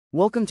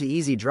Welcome to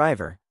Easy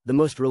Driver, the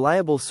most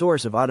reliable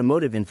source of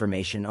automotive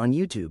information on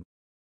YouTube.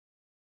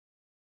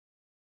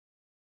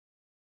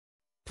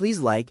 Please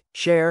like,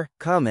 share,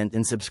 comment,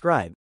 and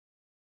subscribe.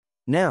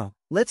 Now,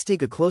 let's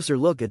take a closer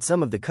look at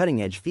some of the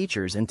cutting-edge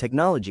features and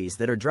technologies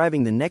that are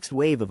driving the next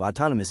wave of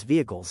autonomous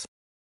vehicles.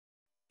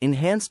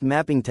 Enhanced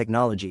mapping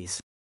technologies.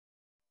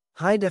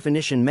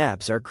 High-definition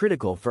maps are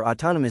critical for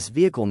autonomous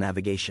vehicle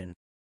navigation.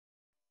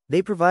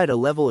 They provide a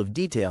level of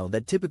detail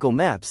that typical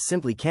maps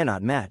simply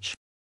cannot match.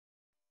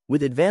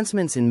 With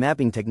advancements in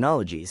mapping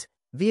technologies,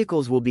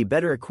 vehicles will be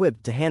better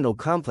equipped to handle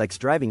complex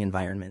driving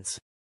environments.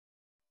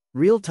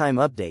 Real-time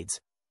updates.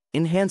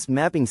 Enhanced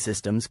mapping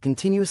systems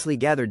continuously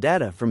gather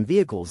data from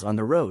vehicles on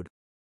the road.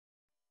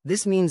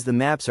 This means the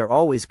maps are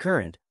always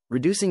current,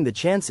 reducing the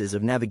chances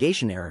of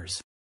navigation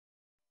errors.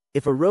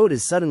 If a road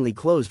is suddenly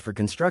closed for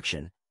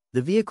construction,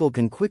 the vehicle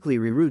can quickly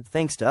reroute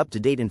thanks to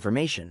up-to-date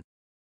information.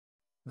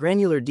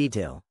 Granular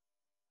detail.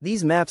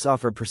 These maps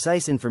offer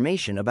precise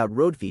information about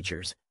road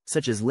features,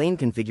 such as lane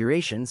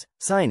configurations,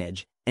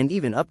 signage, and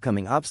even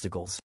upcoming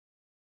obstacles.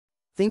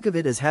 Think of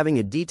it as having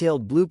a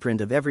detailed blueprint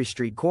of every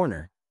street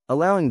corner,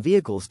 allowing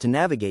vehicles to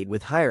navigate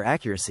with higher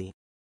accuracy.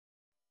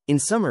 In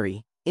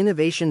summary,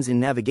 innovations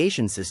in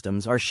navigation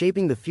systems are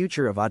shaping the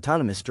future of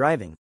autonomous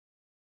driving.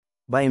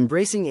 By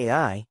embracing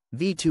AI,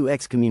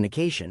 V2X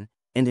communication,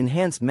 and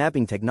enhanced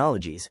mapping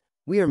technologies,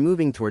 we are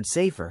moving toward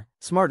safer,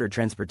 smarter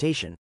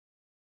transportation.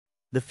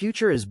 The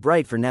future is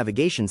bright for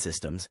navigation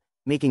systems,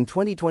 making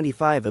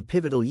 2025 a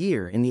pivotal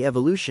year in the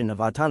evolution of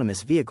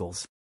autonomous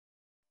vehicles.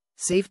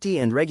 Safety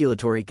and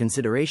regulatory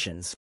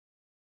considerations.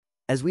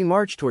 As we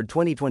march toward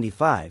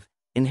 2025,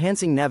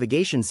 enhancing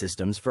navigation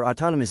systems for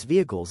autonomous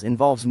vehicles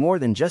involves more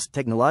than just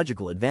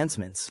technological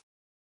advancements.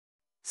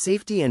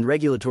 Safety and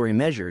regulatory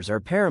measures are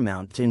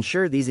paramount to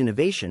ensure these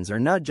innovations are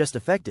not just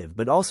effective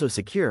but also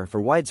secure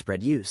for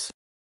widespread use.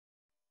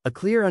 A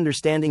clear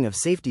understanding of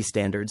safety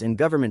standards and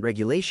government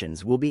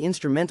regulations will be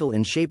instrumental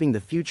in shaping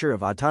the future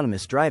of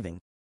autonomous driving.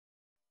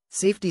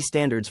 Safety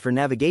standards for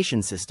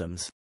navigation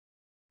systems.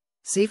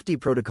 Safety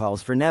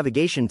protocols for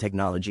navigation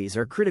technologies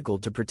are critical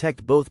to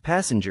protect both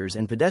passengers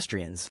and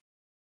pedestrians.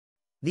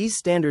 These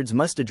standards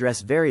must address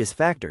various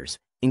factors,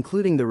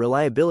 including the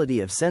reliability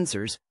of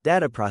sensors,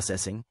 data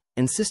processing,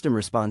 and system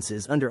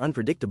responses under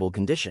unpredictable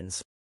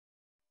conditions.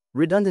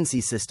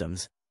 Redundancy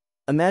systems.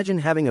 Imagine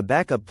having a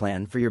backup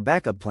plan for your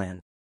backup plan.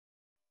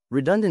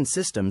 Redundant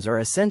systems are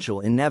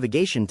essential in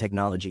navigation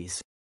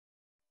technologies.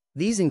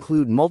 These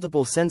include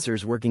multiple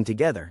sensors working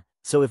together,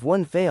 so if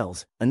one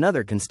fails,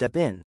 another can step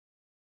in.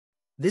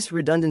 This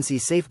redundancy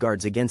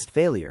safeguards against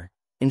failure,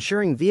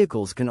 ensuring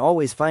vehicles can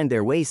always find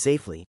their way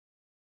safely.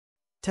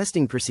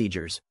 Testing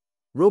procedures.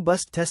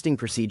 Robust testing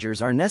procedures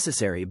are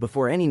necessary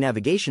before any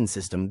navigation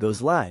system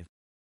goes live.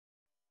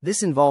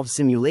 This involves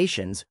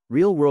simulations,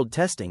 real-world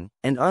testing,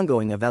 and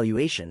ongoing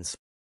evaluations.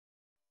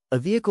 A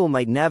vehicle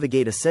might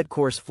navigate a set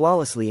course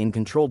flawlessly in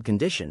controlled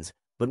conditions,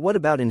 but what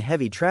about in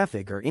heavy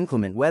traffic or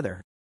inclement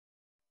weather?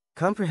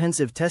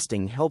 Comprehensive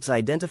testing helps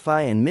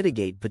identify and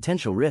mitigate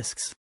potential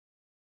risks.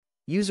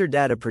 User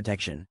data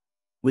protection.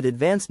 With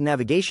advanced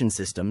navigation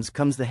systems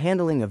comes the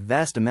handling of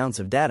vast amounts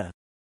of data.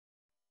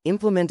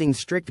 Implementing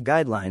strict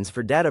guidelines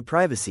for data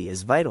privacy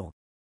is vital.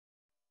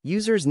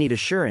 Users need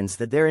assurance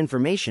that their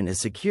information is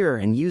secure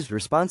and used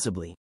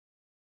responsibly.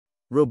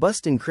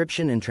 Robust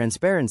encryption and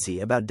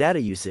transparency about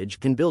data usage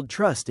can build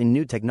trust in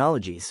new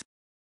technologies.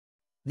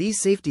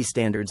 These safety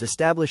standards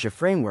establish a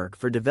framework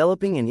for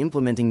developing and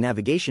implementing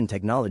navigation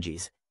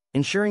technologies,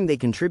 ensuring they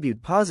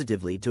contribute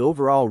positively to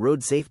overall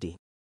road safety.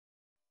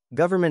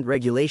 Government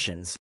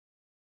regulations.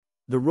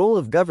 The role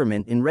of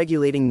government in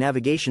regulating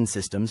navigation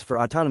systems for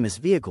autonomous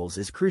vehicles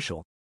is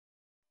crucial.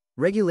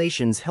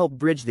 Regulations help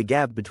bridge the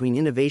gap between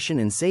innovation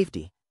and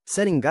safety,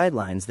 setting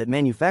guidelines that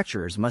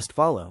manufacturers must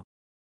follow.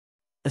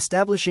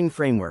 Establishing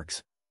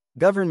frameworks.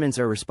 Governments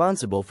are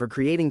responsible for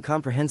creating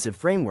comprehensive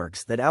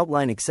frameworks that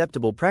outline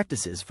acceptable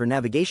practices for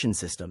navigation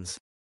systems.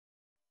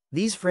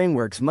 These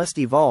frameworks must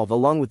evolve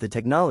along with the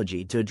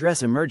technology to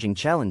address emerging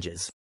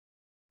challenges.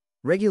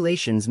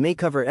 Regulations may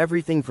cover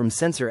everything from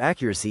sensor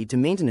accuracy to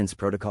maintenance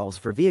protocols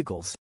for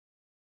vehicles.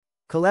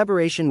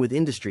 Collaboration with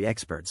industry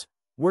experts.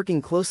 Working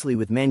closely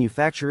with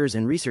manufacturers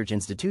and research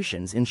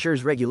institutions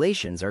ensures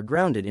regulations are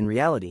grounded in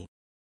reality.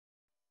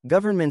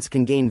 Governments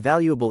can gain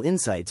valuable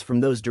insights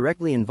from those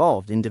directly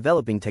involved in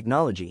developing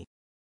technology.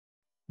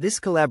 This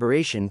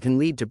collaboration can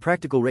lead to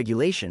practical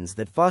regulations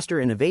that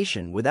foster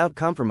innovation without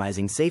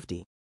compromising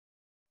safety.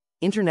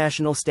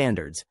 International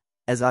standards.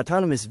 As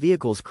autonomous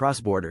vehicles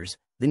cross borders,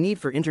 the need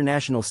for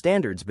international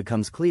standards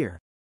becomes clear.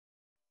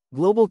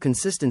 Global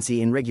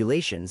consistency in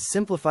regulations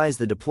simplifies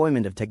the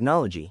deployment of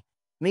technology,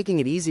 making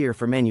it easier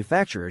for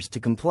manufacturers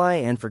to comply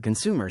and for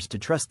consumers to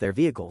trust their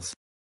vehicles.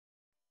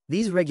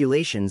 These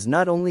regulations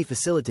not only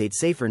facilitate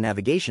safer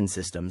navigation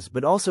systems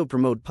but also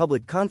promote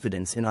public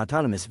confidence in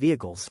autonomous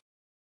vehicles.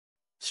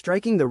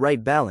 Striking the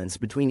right balance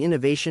between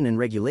innovation and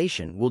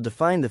regulation will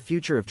define the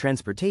future of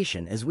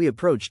transportation as we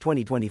approach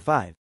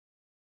 2025.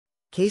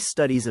 Case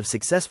studies of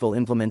successful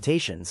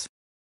implementations.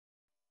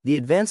 The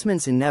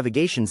advancements in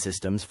navigation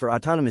systems for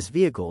autonomous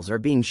vehicles are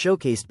being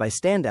showcased by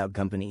standout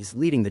companies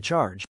leading the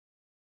charge.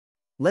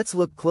 Let's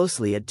look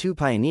closely at two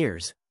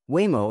pioneers,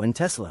 Waymo and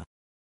Tesla.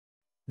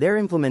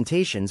 Their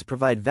implementations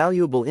provide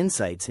valuable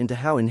insights into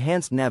how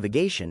enhanced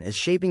navigation is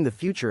shaping the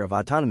future of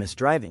autonomous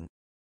driving.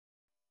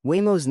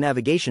 Waymo's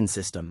navigation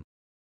system.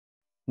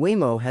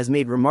 Waymo has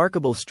made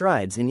remarkable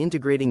strides in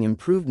integrating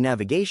improved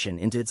navigation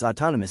into its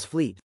autonomous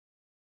fleet.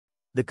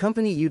 The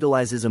company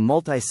utilizes a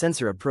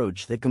multi-sensor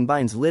approach that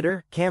combines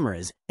lidar,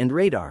 cameras, and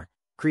radar,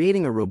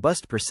 creating a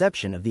robust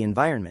perception of the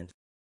environment.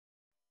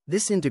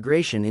 This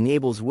integration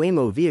enables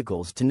Waymo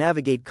vehicles to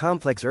navigate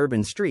complex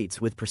urban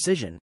streets with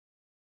precision.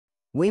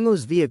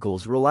 Waymo's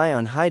vehicles rely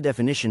on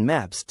high-definition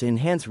maps to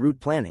enhance route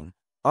planning,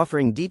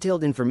 offering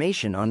detailed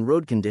information on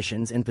road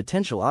conditions and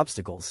potential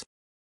obstacles.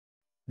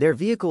 Their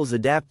vehicles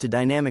adapt to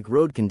dynamic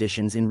road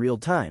conditions in real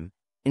time,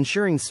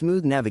 ensuring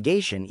smooth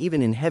navigation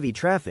even in heavy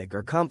traffic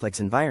or complex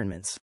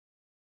environments.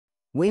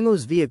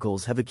 Waymo's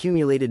vehicles have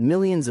accumulated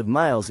millions of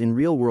miles in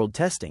real-world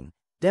testing,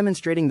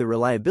 demonstrating the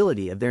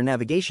reliability of their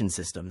navigation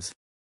systems.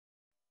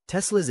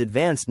 Tesla's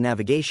advanced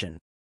navigation.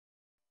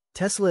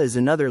 Tesla is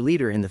another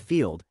leader in the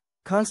field,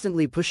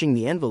 constantly pushing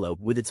the envelope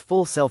with its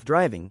full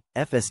self-driving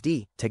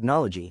 (FSD)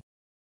 technology.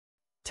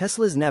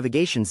 Tesla's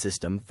navigation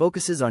system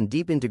focuses on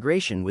deep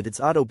integration with its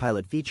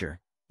autopilot feature,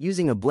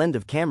 using a blend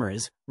of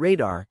cameras,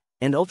 radar,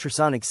 and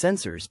ultrasonic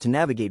sensors to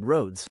navigate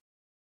roads.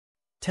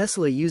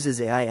 Tesla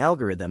uses AI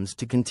algorithms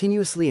to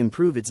continuously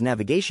improve its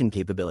navigation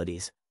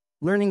capabilities,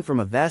 learning from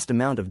a vast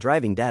amount of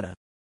driving data.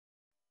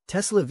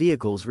 Tesla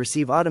vehicles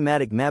receive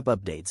automatic map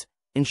updates,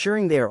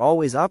 ensuring they are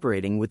always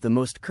operating with the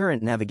most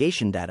current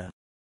navigation data.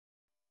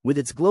 With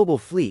its global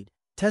fleet,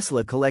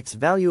 Tesla collects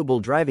valuable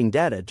driving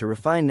data to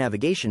refine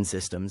navigation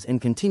systems and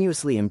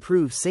continuously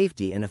improve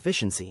safety and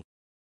efficiency.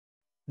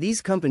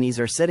 These companies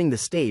are setting the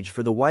stage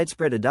for the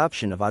widespread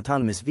adoption of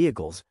autonomous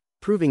vehicles,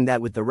 proving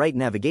that with the right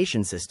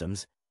navigation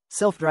systems,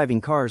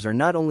 self-driving cars are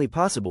not only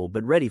possible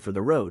but ready for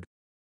the road.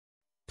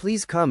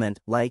 Please comment,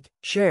 like,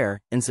 share,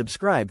 and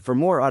subscribe for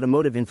more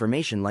automotive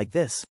information like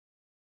this.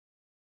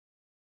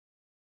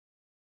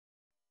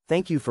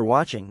 Thank you for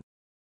watching.